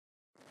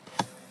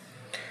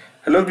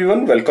Hello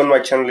everyone, welcome to my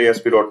channel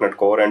ASP.NET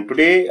Core, and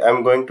today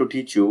I'm going to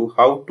teach you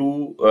how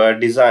to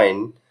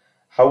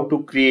how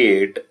to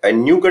create a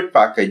nuget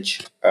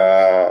package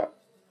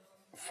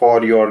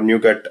for your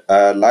nuget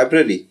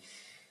library.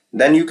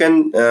 Then you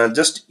can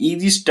just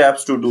easy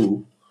steps to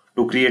do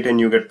to create a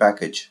nuget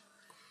package.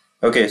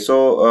 Okay,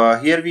 so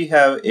here we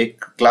have a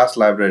class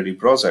library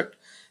project,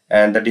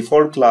 and the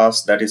default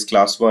class, that is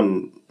class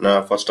 1,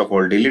 first of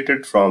all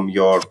deleted from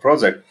your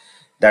project.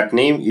 That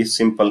name is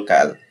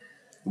simplecal,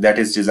 that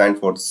is designed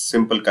for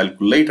simple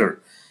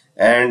calculator.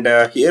 And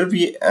here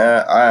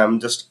I am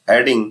just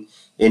adding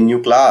a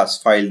new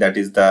class file, that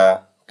is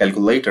the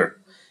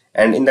calculator.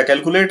 And in the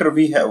calculator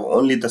we have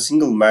only the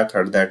single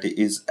method, that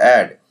is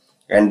add,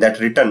 and that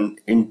return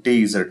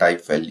integer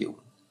type value.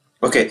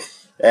 Okay,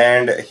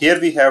 and here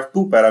we have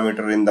two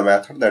parameter in the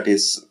method, that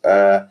is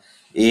a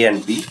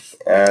and b,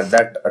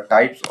 that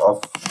types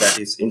of that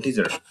is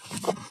integer.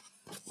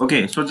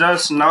 Okay, so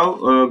just now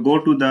go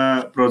to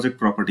the project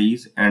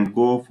properties and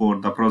go for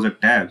the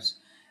project tabs,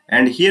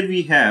 and here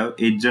we have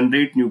a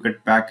generate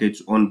nuget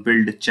package on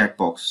build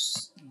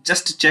checkbox.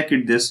 Just check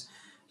it this.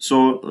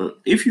 So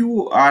if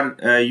you are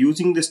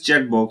using this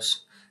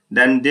checkbox,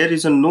 then there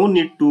is a no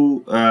need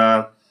to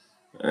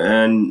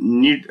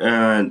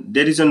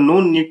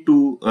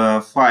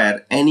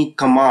fire any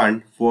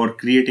command for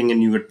creating a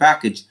nuget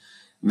package.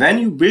 When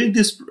you build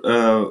this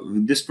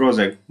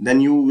project,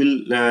 then you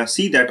will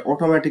see that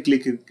automatically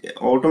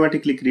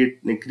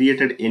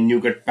created a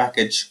nuget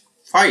package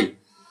file.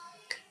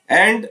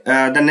 And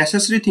the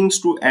necessary things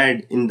to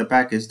add in the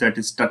package, that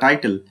is the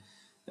title,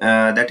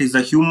 that is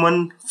the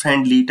human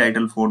friendly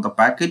title for the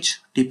package,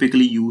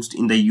 typically used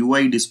in the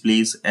UI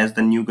displays as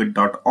the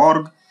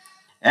nuget.org,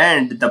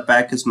 and the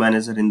package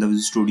manager in the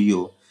Visual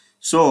Studio.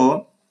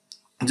 So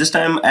just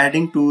I am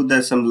adding to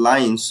the some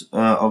lines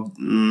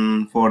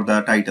for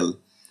the title.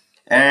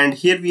 And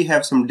here we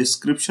have some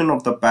description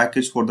of the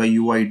package for the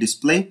UI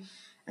display,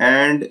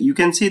 and you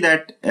can see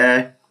that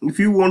if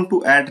you want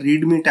to add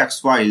readme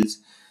text files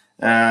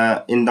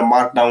in the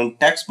markdown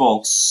text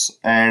box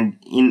and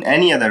in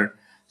any other,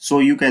 so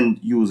you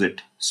can use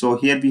it. So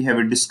here we have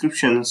a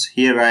descriptions.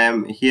 Here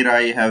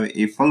I have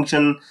a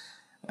function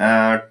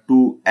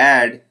to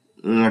add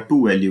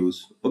two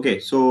values. Okay,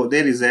 so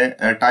there is a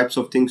types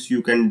of things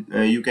you can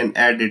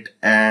add it,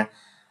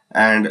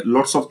 and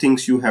lots of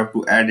things you have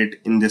to add it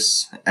in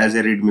this as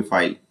a readme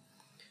file.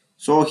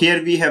 So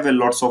here we have a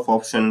lots of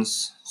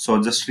options,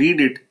 so just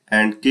read it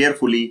and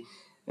carefully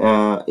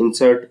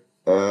insert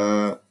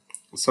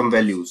some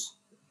values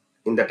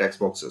in the text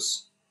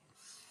boxes.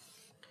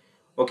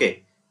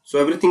 Okay, so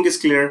everything is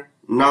clear.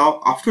 Now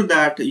after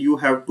that you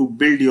have to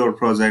build your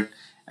project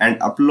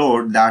and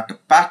upload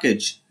that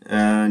package,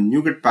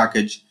 nuget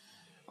package,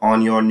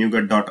 on your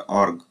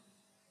nuget.org.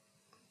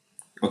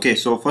 Okay,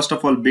 so first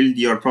of all build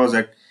your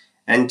project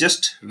and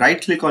just right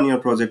click on your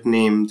project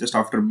name. Just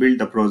after build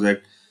the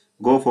project,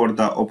 go for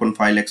the open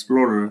file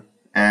explorer,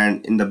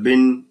 and in the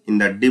bin, in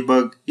the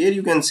debug, here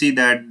you can see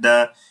that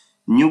the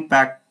new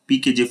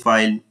pkg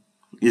file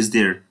is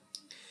there.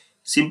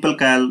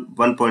 Simplecal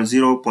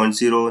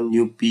 1.0.0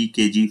 new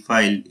pkg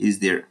file is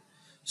there.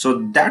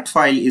 So that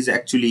file is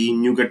actually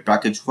nuget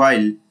package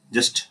file.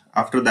 Just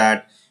after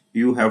that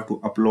you have to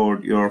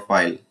upload your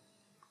file.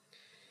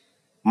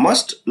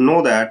 Must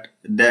know that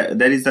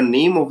there is the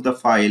name of the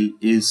file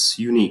is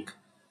unique.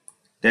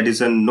 There is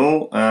a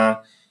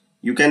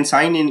you can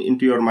sign in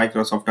into your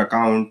Microsoft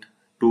account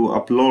to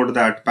upload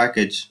that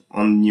package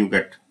on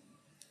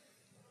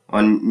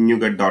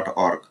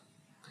nuget.org,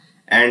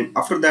 and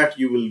after that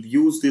you will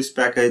use this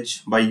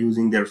package by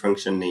using their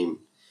function name.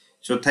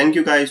 So thank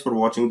you guys for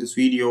watching this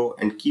video,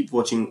 and keep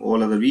watching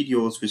all other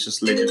videos which is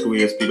related to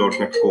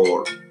ASP.NET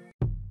Core.